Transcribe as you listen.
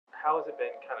how has it been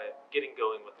kind of getting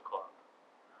going with the club?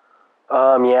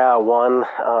 Yeah,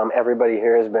 everybody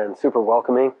here has been super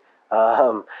welcoming,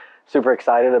 um, super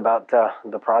excited about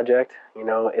the project. You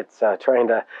know, it's trying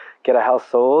to get a house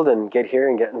sold and get here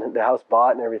and get the house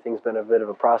bought, and everything's been a bit of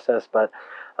a process. But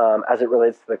as it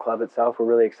relates to the club itself, we're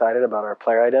really excited about our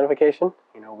player identification.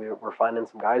 You know, we're finding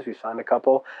some guys. We've signed a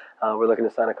couple. We're looking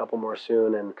to sign a couple more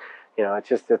soon, and you know,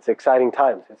 it's exciting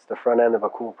times. It's the front end of a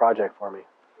cool project for me.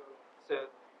 So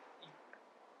you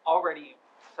already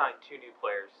signed two new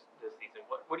players this season.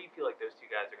 What do you feel like those two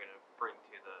guys are going to bring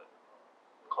to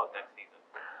the club next season?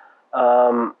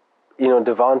 You know,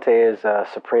 Devonte is a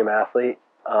supreme athlete.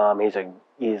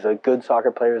 He's a good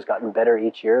soccer player. Who's gotten better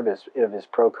each year of his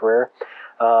pro career.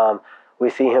 Um, we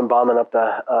see him bombing up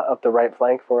the right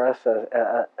flank for us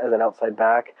as an outside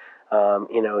back.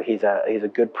 You know, he's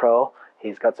a good pro.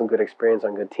 He's got some good experience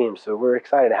on good teams. So we're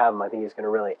excited to have him. I think he's going to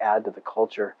really add to the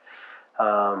culture.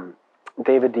 Um,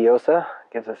 David Diosa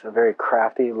gives us a very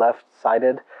crafty,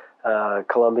 left-sided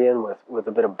Colombian with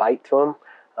a bit of bite to him.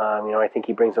 You know, I think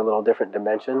he brings a little different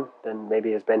dimension than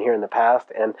maybe has been here in the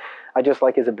past. And I just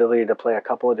like his ability to play a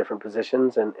couple of different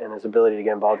positions and his ability to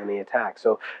get involved in the attack.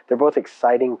 So they're both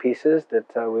exciting pieces that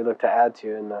we look to add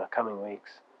to in the coming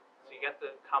weeks. So you got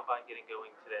the combine getting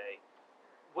going today.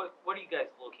 What are you guys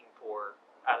looking for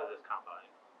out of this combine?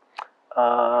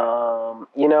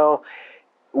 You know,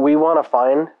 we want to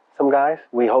find some guys.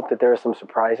 We hope that there are some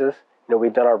surprises. You know,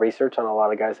 we've done our research on a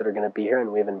lot of guys that are going to be here,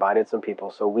 and we've invited some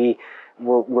people. So we're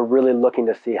really looking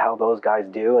to see how those guys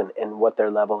do and what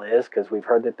their level is, because we've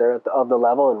heard that they're of the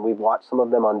level, and we've watched some of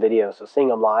them on video. So seeing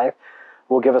them live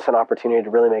will give us an opportunity to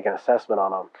really make an assessment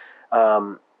on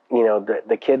them. You know,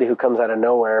 the kid who comes out of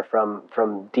nowhere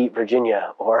from deep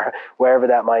Virginia or wherever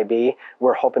that might be,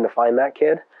 we're hoping to find that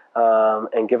kid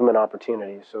and give them an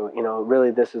opportunity. So, you know,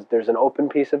 really there's an open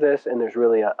piece of this, and there's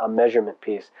really a measurement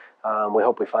piece. We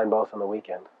hope we find both on the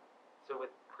weekend. So with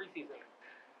preseason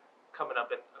coming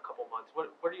up in a couple months, what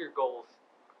are your goals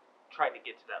trying to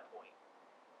get to that point?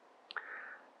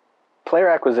 Player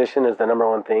acquisition is the number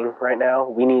one thing right now.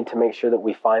 We need to make sure that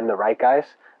we find the right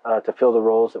guys to fill the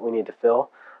roles that we need to fill.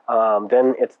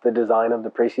 Then it's the design of the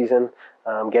preseason,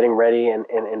 getting ready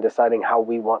and deciding how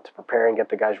we want to prepare and get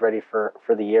the guys ready for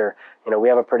the year. You know, we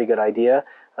have a pretty good idea,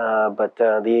 but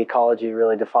the ecology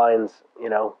really defines, you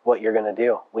know, what you're going to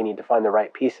do. We need to find the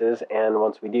right pieces, and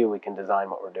once we do, we can design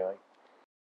what we're doing.